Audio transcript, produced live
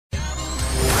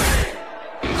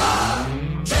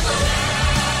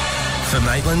For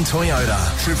Maitland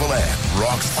Toyota, Triple M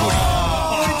rocks footy.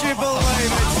 Oh, would you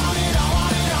believe it?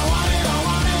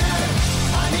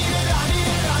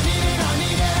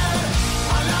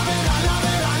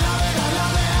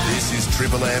 This is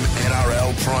Triple M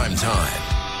NRL Prime Time.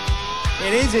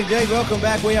 It is indeed. Welcome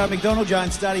back. We are at McDonald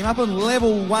Jones Stadium up on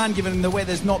level 1, given the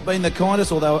weather's not been the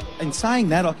kindest, although in saying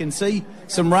that I can see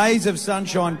some rays of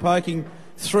sunshine poking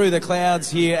through the clouds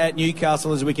here at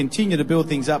Newcastle as we continue to build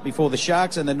things up before the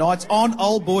Sharks and the Knights on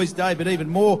Old Boys Day, but even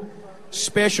more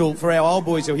special for our Old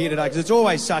Boys who are here today because it's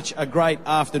always such a great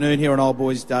afternoon here on Old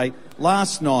Boys Day.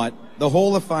 Last night, the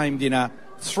Hall of Fame dinner,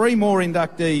 3 more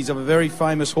inductees of a very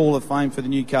famous Hall of Fame for the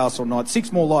Newcastle Knights,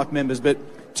 6 more life members, but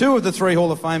 2 of the 3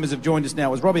 Hall of Famers have joined us now.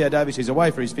 It was Robbie O'Davies, who's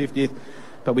away for his 50th,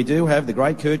 but we do have the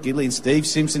great Kurt Gidley and Steve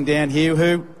Simpson down here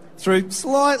who, through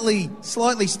slightly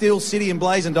Steel City and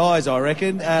blazoned eyes, I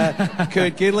reckon,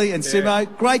 Kurt Gidley and Simo,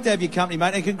 great to have your company,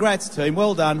 mate, and congrats, team.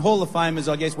 Well done. Hall of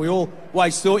Famers, I guess we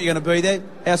always thought you were going to be there.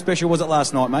 How special was it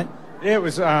last night, mate? Yeah, it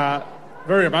was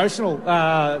very emotional,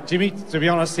 Jimmy, to be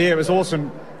honest. Yeah, it was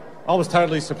awesome. I was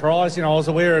totally surprised. You know, I was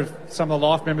aware of some of the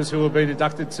life members who have been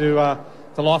inducted to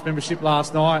life membership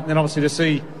last night, and then obviously to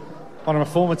see one of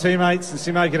my former teammates and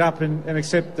Simo get up and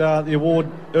accept the award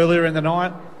earlier in the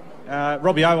night.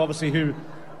 Robbie O, obviously, who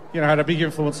had a big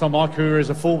influence on my career as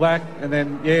a fullback, and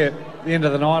then at the end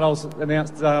of the night I was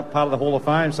announced part of the Hall of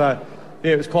Fame. So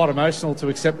it was quite emotional to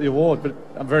accept the award, but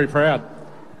I'm very proud.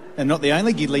 And not the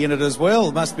only Gidley in it as well.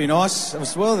 It must be nice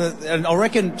as well. And I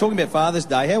reckon, talking about Father's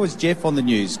Day, how was Jeff on the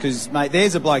news? Because, mate,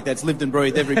 there's a bloke that's lived and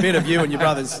breathed every bit of you and your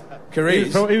brother's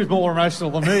careers. He was more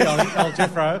emotional than me, I think, old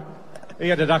Jeffro. He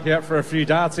had to duck out for a few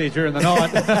darts here during the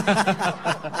night.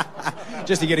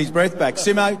 Just to get his breath back.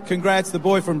 Simo, congrats, the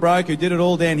boy from Broke who did it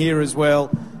all down here as well.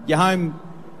 Your home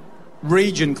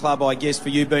region club, I guess, for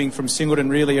you being from Singleton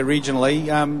really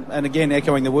originally. And again,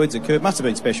 echoing the words of Kurt, must have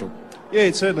been special. Yeah,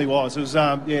 it certainly was. It was,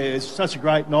 it's such a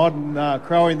great night, and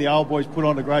Crowe and the Old Boys put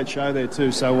on a great show there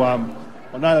too. So I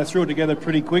know they threw it together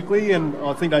pretty quickly, and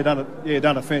I think they've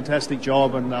done a fantastic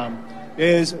job. And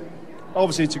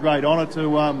obviously it's a great honour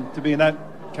to be in that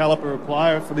calibre of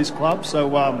player for this club. So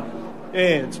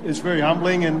it's very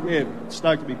humbling, and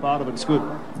stoked to be part of it. It's good.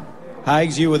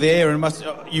 Hagues, you were there, and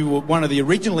you were one of the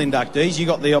original inductees. You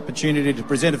got the opportunity to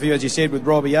present a few, as you said, with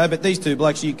Robbie O, but these 2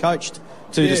 blokes you coached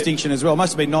to distinction as well.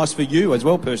 Must have been nice for you as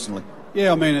well, personally.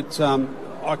 Yeah, I mean, it's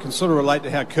I can sort of relate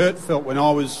to how Kurt felt when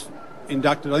I was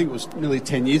inducted. I think it was nearly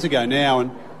 10 years ago now,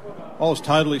 and I was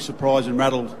totally surprised and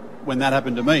rattled when that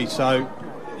happened to me. So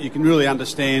you can really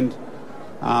understand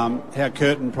how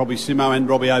Kurt and probably Simo and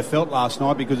Robbie O felt last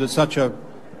night, because it's such a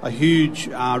huge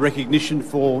recognition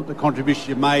for the contribution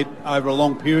you've made over a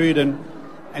long period. And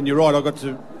you're right, I got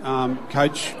to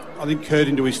coach, I think, Kurt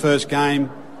into his first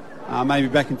game maybe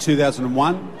back in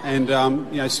 2001, and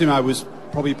Simo was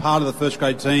probably part of the first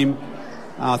grade team.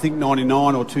 I think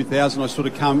 99 or 2000 I sort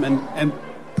of come and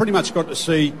pretty much got to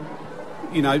see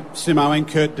Simo and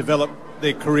Kurt develop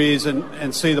their careers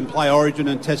and see them play Origin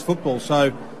and Test football.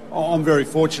 So I'm very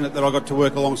fortunate that I got to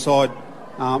work alongside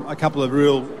a couple of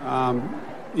real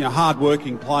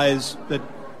hard-working players that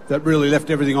really left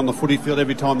everything on the footy field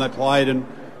every time they played, and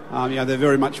they're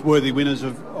very much worthy winners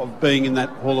of being in that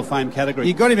Hall of Fame category.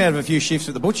 You got him out of a few shifts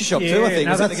at the butcher shop too, I think.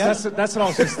 No, that's what I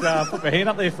was just put my hand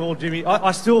up there for, Jimmy.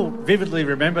 I still vividly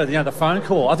remember the phone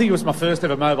call. I think it was my first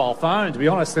ever mobile phone, to be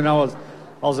honest, and I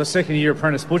was a second-year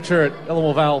apprentice butcher at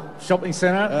Elmore Vale Shopping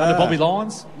Centre under Bobby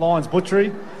Lyons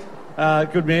Butchery.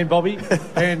 Good man, Bobby.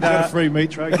 And got a free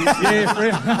meat tray. Yeah, free.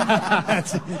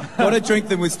 Got to drink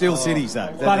them with Steel Cities,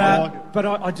 though. But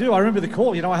I do. I remember the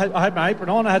call. I had my apron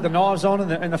on, I had the knives on,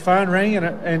 and the phone rang,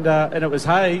 and it was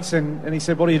Hagues, and he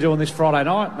said, "What are you doing this Friday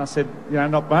night?" And I said,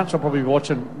 "Not much. I'll probably be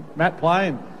watching Matt play."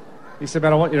 And he said, "Mate,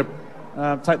 I want you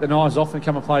to take the knives off and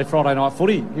come and play Friday night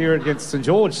footy here against St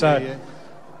George." So.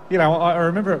 I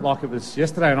remember it like it was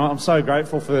yesterday, and I'm so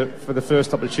grateful for the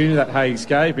first opportunity that Hagues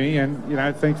gave me, and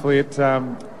thankfully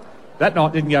that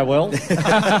night didn't go well.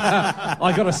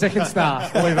 I got a second star,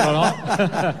 believe it or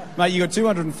not. Mate, you got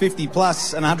 250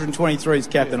 plus and 123 as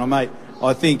captain, mate.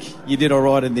 I think you did all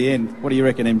right in the end. What do you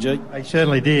reckon, MG? I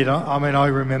certainly did. I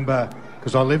remember,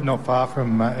 because I live not far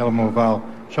from Elmore Vale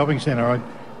Shopping Centre,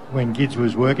 when Gids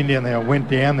was working down there, I went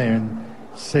down there and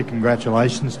said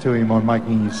congratulations to him on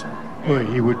making his... Well,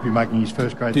 he would be making his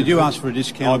first grade. Did you ask for a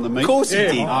discount on the meat? Of course he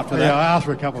did. After that, yeah, I asked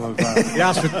for a couple of... he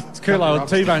asked for a kilo of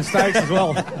T-bone steaks as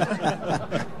well.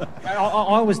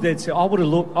 I was dead set. I would have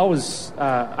looked... I was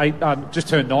just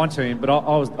turned 19, but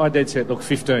I dead set looked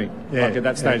 15. Yeah, at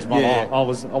that stage of my life.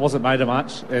 I wasn't made of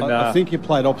much. And I think you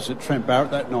played opposite Trent Barrett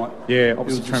that night. Yeah,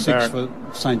 opposite Trent Barrett. For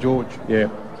St George. Yeah.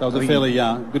 That was a fairly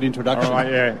good introduction. All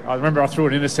right, yeah. I remember I threw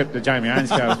an intercept to Jamie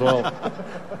Ainscough as well.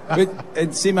 And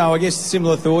Simo, I guess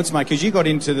similar thoughts, mate, because you got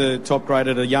into the top grade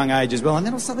at a young age as well, and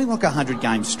that was something like 100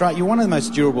 games straight. You're one of the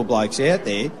most durable blokes out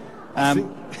there.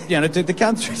 To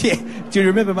come through, do you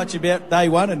remember much about day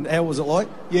one and how was it like?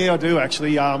 Yeah, I do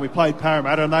actually. We played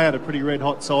Parramatta and they had a pretty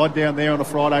red-hot side down there on a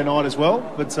Friday night as well.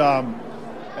 But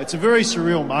it's a very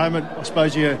surreal moment. I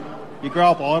suppose you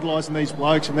grow up idolising these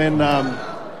blokes, and then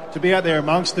to be out there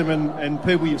amongst them and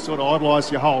people you've sort of idolised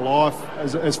your whole life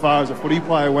as far as a footy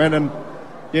player went. And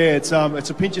yeah, it's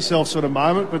a pinch yourself sort of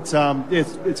moment, but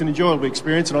it's an enjoyable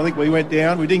experience. And I think we went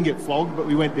down. We didn't get flogged, but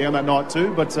we went down that night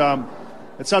too. But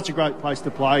it's such a great place to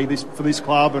play for this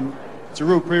club, and it's a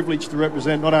real privilege to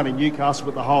represent not only Newcastle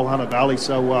but the whole Hunter Valley.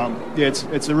 So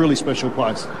it's a really special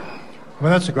place. Well,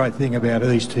 that's the great thing about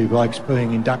these two blokes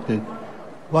being inducted.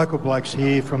 Local blokes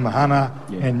here from the Hunter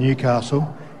and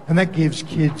Newcastle, and that gives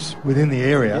kids within the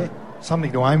area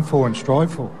something to aim for and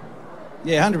strive for.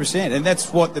 Yeah, 100%, and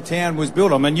that's what the town was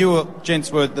built on. I mean, you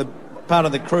gents were the part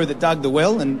of the crew that dug the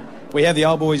well, and we have the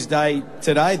Old Boys Day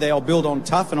today. They are built on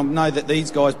tough, and I know that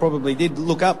these guys probably did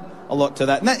look up a lot to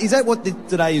that. And is that what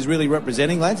today is really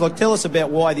representing, lads? Like, tell us about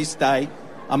why this day,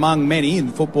 among many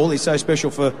in football, is so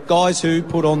special for guys who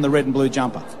put on the red and blue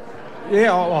jumper.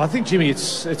 Yeah, I think, Jimmy,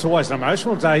 it's always an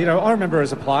emotional day. You know, I remember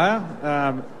as a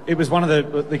player, it was one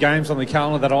of the games on the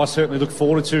calendar that I certainly looked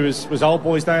forward to. Was Old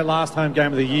Boys Day, last home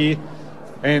game of the year,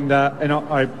 and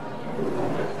I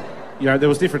you know, there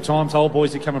was different times Old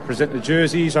Boys would come and present the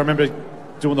jerseys. I remember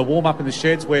doing the warm up in the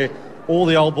sheds where all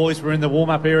the Old Boys were in the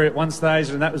warm up area at one stage,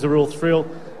 and that was a real thrill.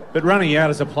 But running out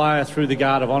as a player through the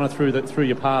Guard of Honour, through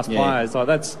your past players, like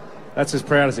that's as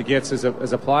proud as it gets as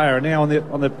a player. And now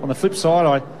on the flip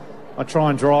side, I try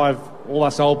and drive all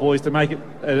us Old Boys to make it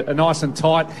a nice and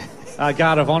tight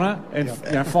Guard of Honour,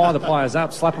 and fire the players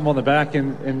up, slap them on the back,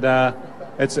 and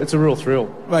it's a real thrill.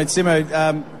 Right,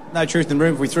 Simo, no truth in the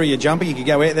room. If we threw you a jumper, you could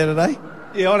go out there today?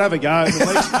 Yeah, I'd have a go. At least.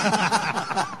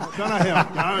 I don't know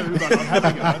how I'd go, but I'd have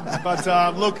a go. But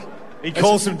look, he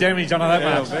caused some damage on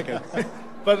that much.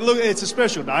 But look, it's a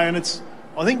special day, and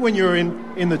I think when you're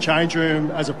in the change room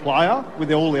as a player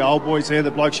with all the Old Boys there,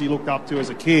 the blokes you looked up to as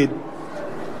a kid,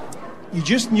 you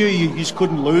just knew you just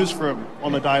couldn't lose for them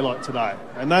on a day like today.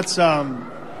 And that's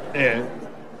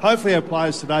hopefully our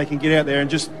players today can get out there and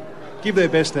just give their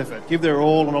best effort, give their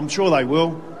all, and I'm sure they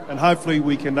will. And hopefully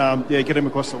we can get them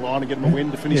across the line and get them a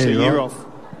win to finish the year off.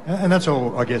 And that's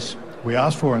all, I guess, we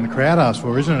asked for and the crowd asked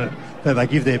for, isn't it? That they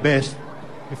give their best.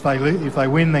 If they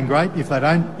win, then great. If they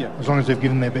don't, as long as they've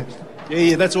given their best.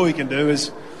 Yeah, that's all you can do.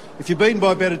 Is if you're beaten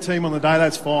by a better team on the day,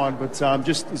 that's fine. But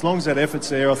just as long as that effort's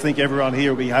there, I think everyone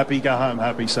here will be happy, go home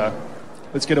happy. So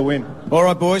let's get a win. All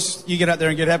right, boys, you get up there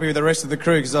and get happy with the rest of the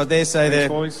crew, because I dare say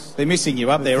they're missing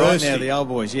you up there right now, the Old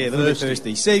Boys. Yeah, a little bit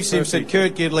thirsty. Steve Simpson,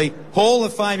 Kurt Gidley, Hall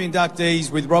of Fame inductees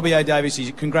with Robbie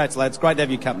O'Davis. Congrats, lads. Great to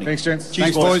have your company. Thanks, gents.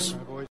 Cheers, Thanks, boys.